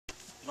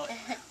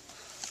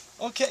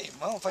But okay,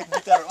 well, if I can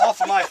get that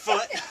off of my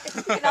foot,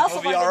 You can also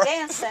we'll be learn all to right.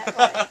 dance that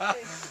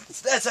way.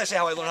 That's actually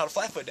how I learned how to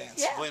flat-foot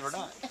dance, Yeah. believe it or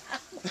not.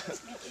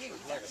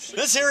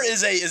 This here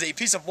is a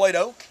piece of white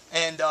oak,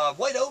 and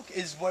white oak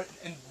is where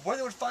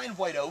they would find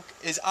white oak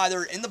is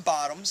either in the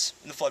bottoms,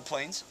 in the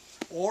floodplains,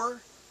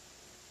 or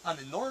on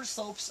the northern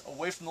slopes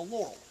away from the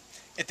laurel.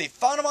 If they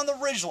found them on the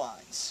ridge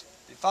lines,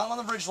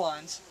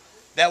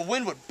 that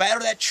wind would batter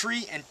that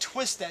tree and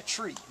twist that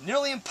tree.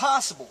 Nearly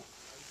impossible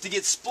to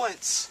get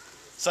splints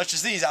such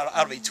as these out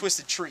of a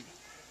twisted tree.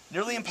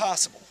 Nearly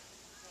impossible.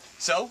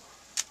 So,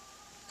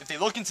 if they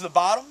look into the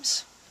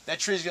bottoms, that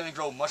tree is going to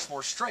grow much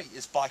more straight.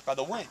 It's blocked by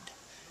the wind.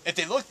 If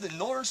they look at the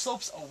northern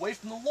slopes away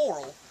from the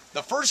laurel,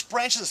 the first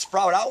branches that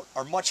sprout out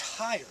are much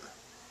higher.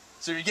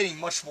 So you're getting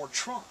much more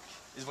trunk,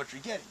 is what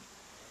you're getting.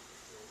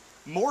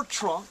 More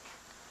trunk,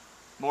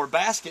 more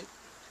basket,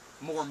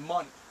 more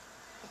money.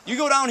 You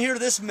go down here to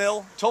this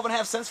mill,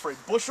 12.5 cents for a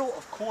bushel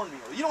of cornmeal.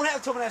 You don't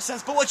have 12.5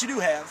 cents, but what you do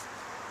have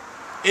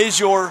is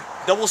your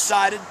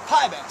double-sided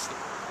pie basket.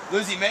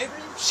 Lizzie Mabry,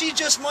 she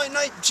just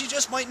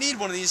might need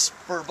one of these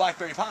for her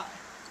blackberry pie.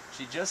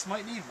 She just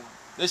might need one.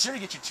 This year,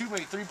 you get you 2,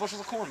 maybe 3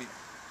 bushels of cornmeal.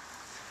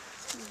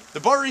 The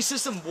bartering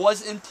system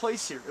was in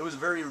place here. It was a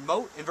very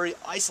remote and very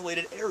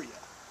isolated area.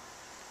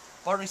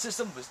 Bartering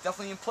system was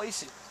definitely in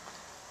place here.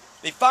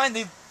 They find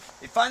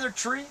their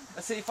tree.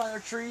 Let's say they find their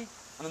tree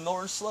on the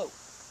northern slope.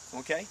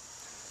 Okay?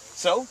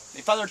 So,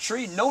 they find their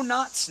tree, no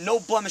knots, no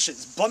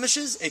blemishes.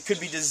 Blemishes, it could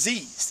be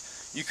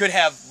diseased. You could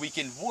have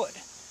weakened wood.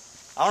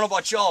 I don't know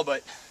about y'all,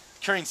 but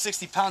carrying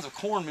 60 pounds of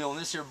cornmeal in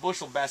this here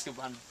bushel basket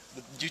on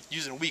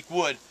using weak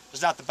wood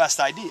is not the best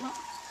idea.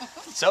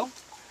 So,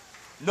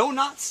 no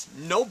knots,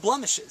 no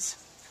blemishes.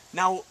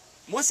 Now,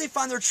 once they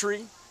find their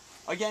tree,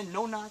 again,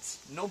 no knots,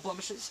 no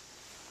blemishes,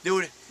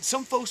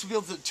 some folks would be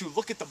able to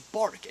look at the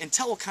bark and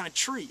tell what kind of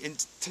tree, and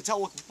to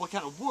tell what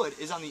kind of wood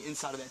is on the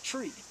inside of that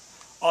tree.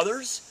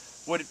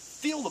 Others would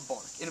feel the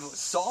bark, and if it was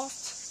soft,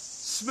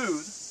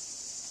 smooth,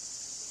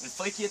 and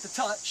flaky at the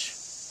touch,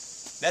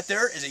 that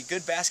there is a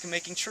good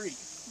basket-making tree.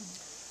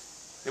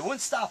 They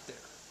wouldn't stop there.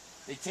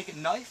 They'd take a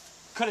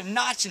knife, cut a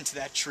notch into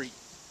that tree,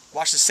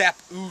 watch the sap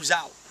ooze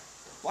out.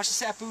 Watch the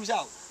sap ooze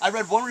out. I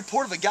read one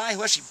report of a guy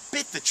who actually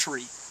bit the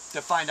tree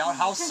to find out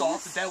how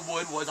soft that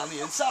wood was on the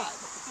inside.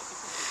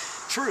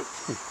 True.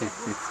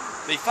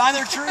 They find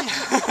their tree.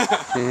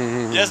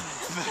 Yes,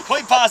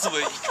 quite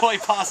possibly.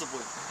 Quite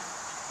possibly.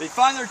 They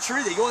find their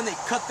tree, they go and they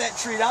cut that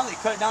tree down, they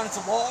cut it down into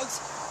logs,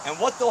 and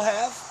what they'll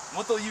have,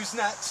 what they'll use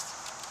next,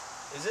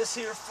 is this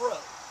here fro.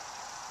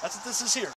 That's what this is here.